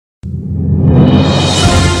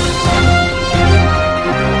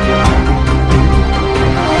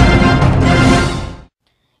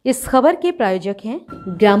इस खबर के प्रायोजक हैं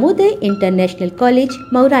ग्रामोदय इंटरनेशनल कॉलेज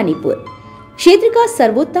मौरानीपुर, क्षेत्र का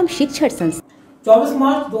सर्वोत्तम शिक्षण संस्थान। 24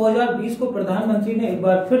 मार्च 2020 को प्रधानमंत्री ने एक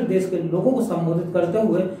बार फिर देश के लोगों को संबोधित करते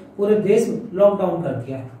हुए पूरे देश में लॉकडाउन कर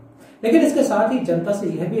दिया है, लेकिन इसके साथ ही जनता से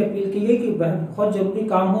यह भी अपील की है कि वह बहुत जरूरी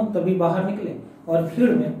काम हो तभी बाहर निकले और भीड़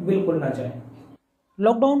में बिल्कुल न जाए।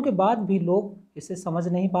 लॉकडाउन के बाद भी लोग इसे समझ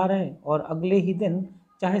नहीं पा रहे और अगले ही दिन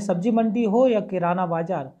चाहे सब्जी मंडी हो या किराना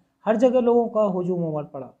बाजार, हर जगह लोगों का हुजूम उमड़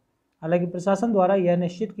पड़ा। हालांकि प्रशासन द्वारा यह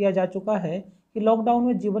निश्चित किया जा चुका है कि लॉकडाउन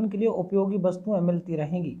में जीवन के लिए उपयोगी वस्तुएं मिलती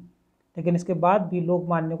रहेंगी, लेकिन इसके बाद भी लोग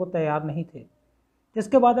मानने को तैयार नहीं थे,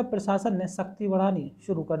 जिसके बाद अब प्रशासन ने सख्ती बढ़ानी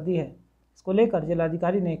शुरू कर दी है। इसको लेकर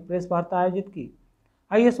जिलाधिकारी ने एक प्रेस वार्ता आयोजित की।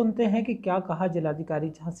 आइए सुनते हैं कि क्या कहा जिलाधिकारी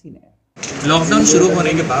झांसी ने। लॉकडाउन शुरू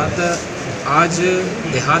होने के बाद आज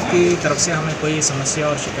देहात की तरफ से हमें कोई समस्या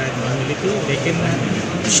और शिकायत नहीं मिली थी,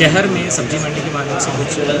 लेकिन शहर में सब्जी मंडी के माध्यम से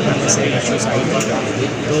कुछ ऐसे इश्यूज आई थी,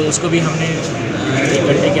 तो उसको भी हमने 1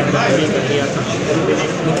 घंटे के अंदर पूरी कर दिया था।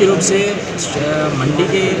 मुख्य रूप से मंडी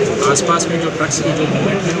के आसपास में जो ट्रक्स की जो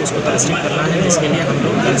मूवमेंट है उसको रेस्ट्रिक्ट करना है, जिसके लिए हम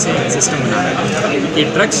लोग कल से सिस्टम बना रहे हैं कि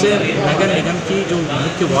ट्रक्स नगर निगम की जो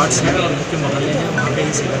मुख्य वार्ड्स हैं और मुख्य मोहल्ले हैं वहाँ पर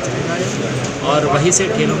ही सेवा चलेगा और वहीं से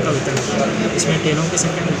ठेलों का वितरण होगा। इसमें ठेलों की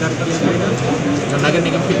संख्या निर्धारित किया जाएगा, जो नगर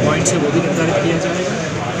निगम के पॉइंट्स है वो भी निर्धारित किया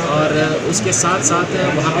जाएगा और उसके साथ साथ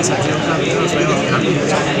वहाँ पे सब्जियों का वितरण स्वयं अभियान भी हो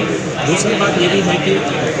जाएगा। दूसरी बात ये भी है कि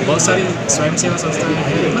बहुत सारी स्वयं सेवा संस्थाएं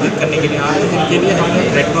हैं मदद करने के लिए आ रहे हैं, जिनके लिए हमने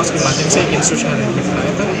रेड क्रॉस के माध्यम से एक इंस्टीट्यूशनल अरेंजमेंट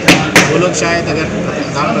बनाया था। वो लोग शायद अगर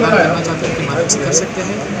दान प्रदान करना चाहते हैं उनके माध्यम से कर सकते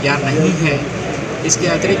हैं या नहीं है। इसके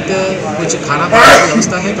अतिरिक्त कुछ खाना पाने की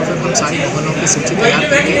व्यवस्था है तो फिर हम सारी मोहल्लों की सूची तैयार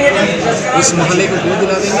करके उस मोहल्ले को गोद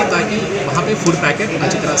दिला देंगे ताकि वहाँ पे फूड पैकेट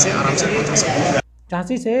अच्छी तरह से आराम से पहुँचा सकें।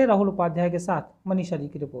 झांसी से राहुल उपाध्याय के साथ मनीष अली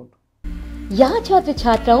की रिपोर्ट। यहाँ छात्र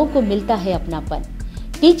छात्राओं को मिलता है अपनापन।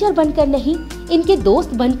 टीचर बनकर नहीं, इनके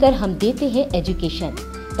दोस्त बनकर हम देते हैं एजुकेशन,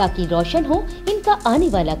 ताकि रोशन हो इनका आने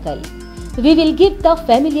वाला कल। We will give the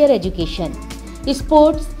familiar education,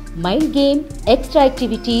 sports, mind game, extra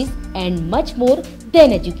activities and much more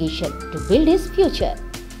than education to build his future.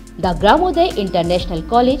 The Gramoday International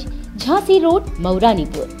College, Jhansi Road,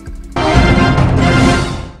 Mauranipur.